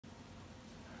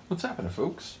What's happening,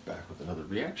 folks? Back with another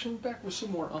reaction, back with some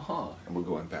more Aha. And we're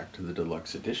going back to the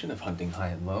deluxe edition of Hunting High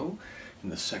and Low in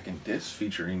the second disc,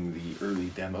 featuring the early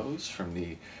demos from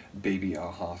the baby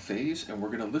Aha phase. And we're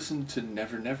going to listen to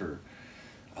Never Never.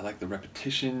 I like the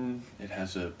repetition. It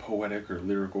has a poetic or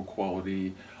lyrical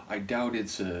quality. I doubt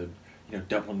it's a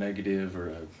double negative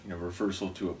or a reversal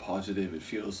to a positive. It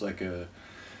feels like a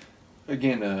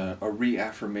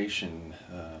reaffirmation,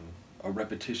 a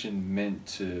repetition meant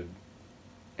to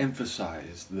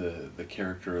emphasize the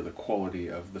character or the quality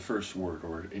of the first word,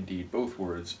 or indeed both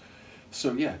words.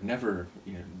 So yeah, never,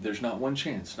 there's not one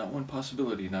chance, not one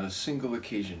possibility, not a single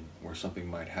occasion where something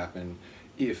might happen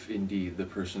if indeed the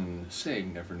person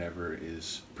saying never never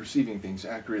is perceiving things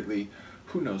accurately.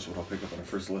 Who knows what I'll pick up on a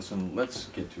first listen. Let's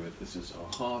get to it. This is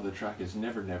Aha. The track is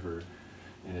Never Never,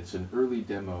 and it's an early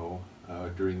demo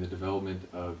during the development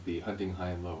of the Hunting High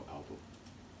and Low album.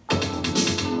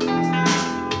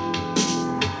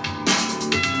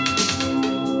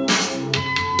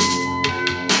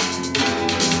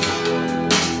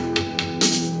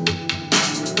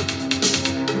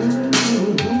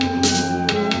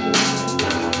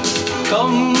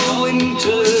 Come the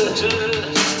winter,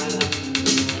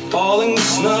 falling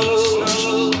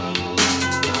snow,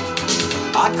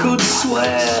 I could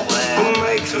swear and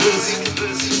make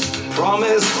this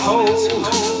promise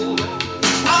hold.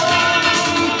 I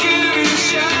won't give you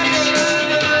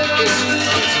shadows,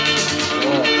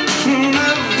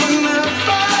 never, never, I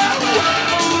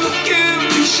won't give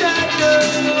you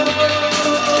shadows.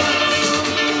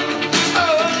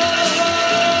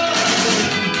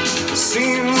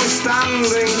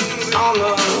 Standing on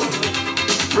a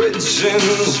bridge in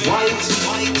white,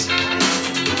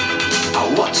 I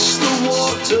watch the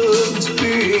water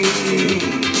being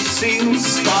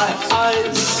seized by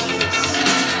ice.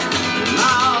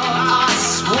 Now I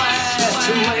swear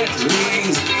to make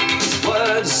these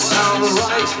words sound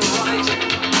right.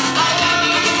 I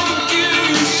won't give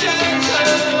you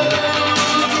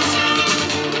shadows,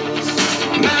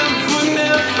 never,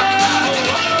 never.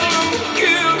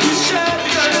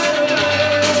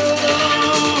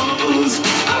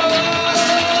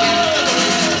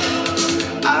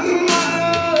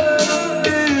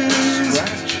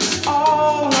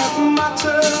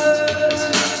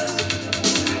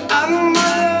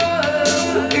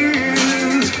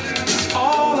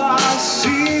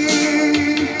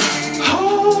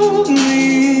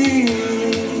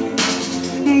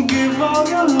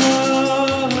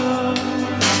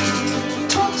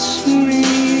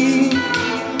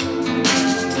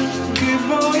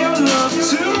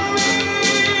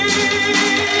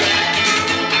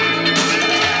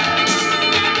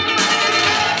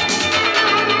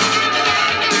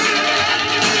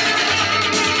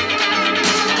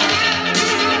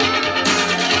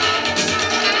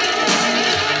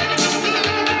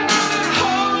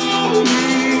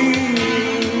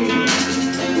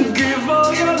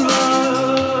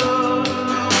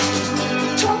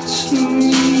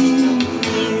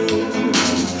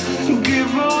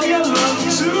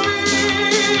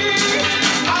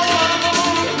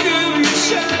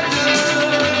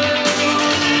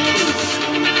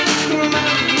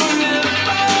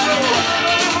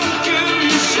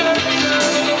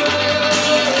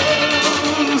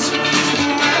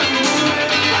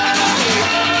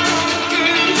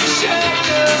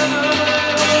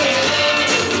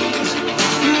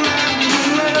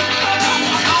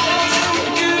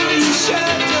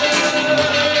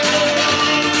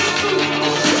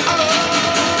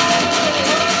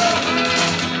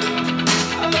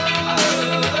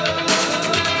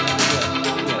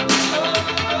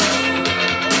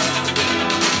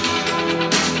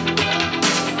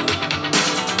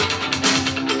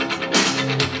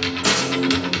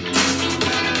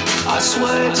 I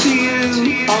swear to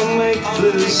you, I'll make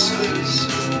this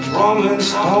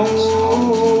promise whole.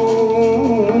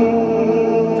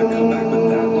 To come back with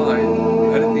that line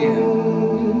right at the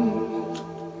end.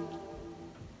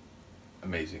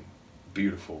 Amazing,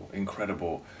 beautiful,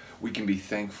 incredible. We can be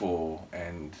thankful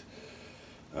and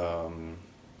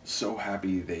so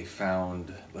happy they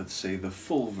found, let's say, the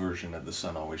full version of The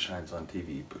Sun Always Shines on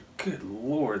TV. But good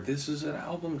Lord, this is an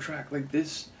album track like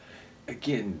this.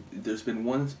 Again, there's been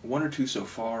one or two so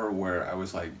far where I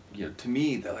was like, to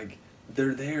me,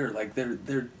 they're there, like they're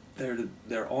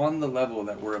on the level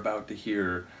that we're about to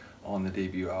hear on the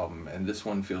debut album, and this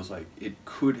one feels like it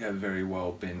could have very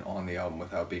well been on the album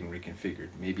without being reconfigured.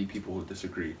 Maybe people will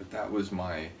disagree, but that was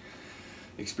my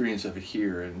experience of it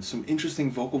here. And some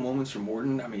interesting vocal moments from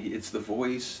Morton. I mean, it's the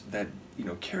voice that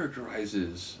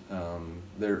characterizes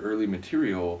their early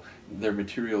material, their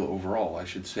material overall, I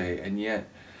should say, and yet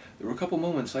there were a couple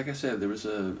moments, like I said, there was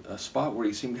a spot where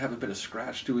he seemed to have a bit of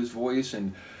scratch to his voice,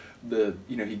 and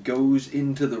he goes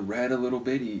into the red a little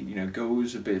bit. He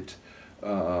goes a bit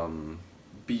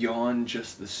beyond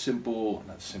just the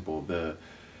the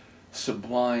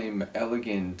sublime,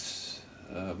 elegant,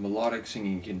 melodic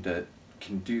singing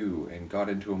can do, and got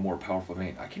into a more powerful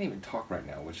vein. I can't even talk right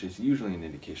now, which is usually an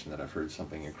indication that I've heard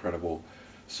something incredible.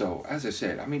 So, as I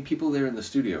said, I mean, people there in the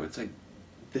studio, it's like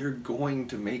they're going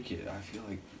to make it. I feel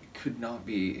like it could not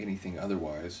be anything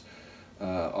otherwise.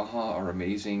 Aha are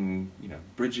amazing,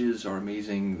 Bridges are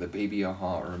amazing, the Baby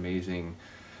Aha are amazing.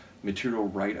 Material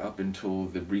right up until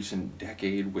the recent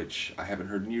decade, which I haven't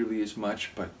heard nearly as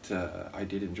much, but I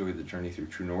did enjoy the journey through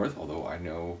True North, although I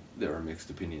know there are mixed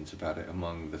opinions about it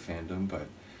among the fandom, but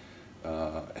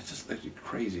it's just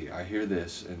crazy. I hear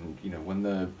this, and when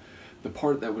the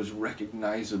part that was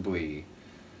recognizably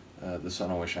The Sun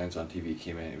Always Shines on TV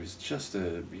came in, it was just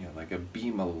like a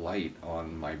beam of light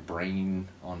on my brain,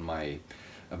 on my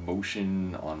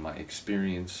emotion, on my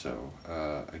experience. So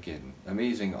again,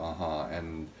 amazing Aha.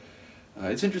 And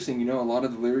it's interesting, a lot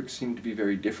of the lyrics seem to be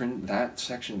very different. That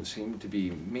section seemed to be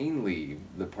mainly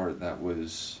the part that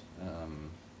was,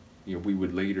 we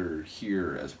would later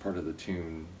hear as part of the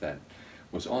tune that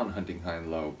was on Hunting High and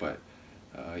Low, but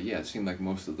yeah, it seemed like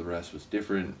most of the rest was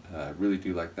different. I really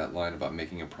do like that line about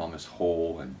making a promise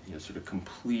whole, and sort of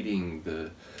completing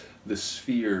the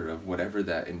sphere of whatever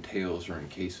that entails or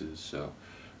encases. So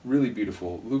really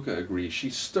beautiful. Luca agrees. She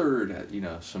stirred at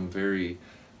some very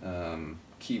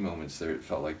key moments there, it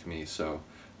felt like to me. So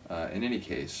in any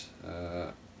case,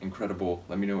 incredible.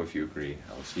 Let me know if you agree.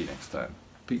 I will see you next time.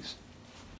 Peace.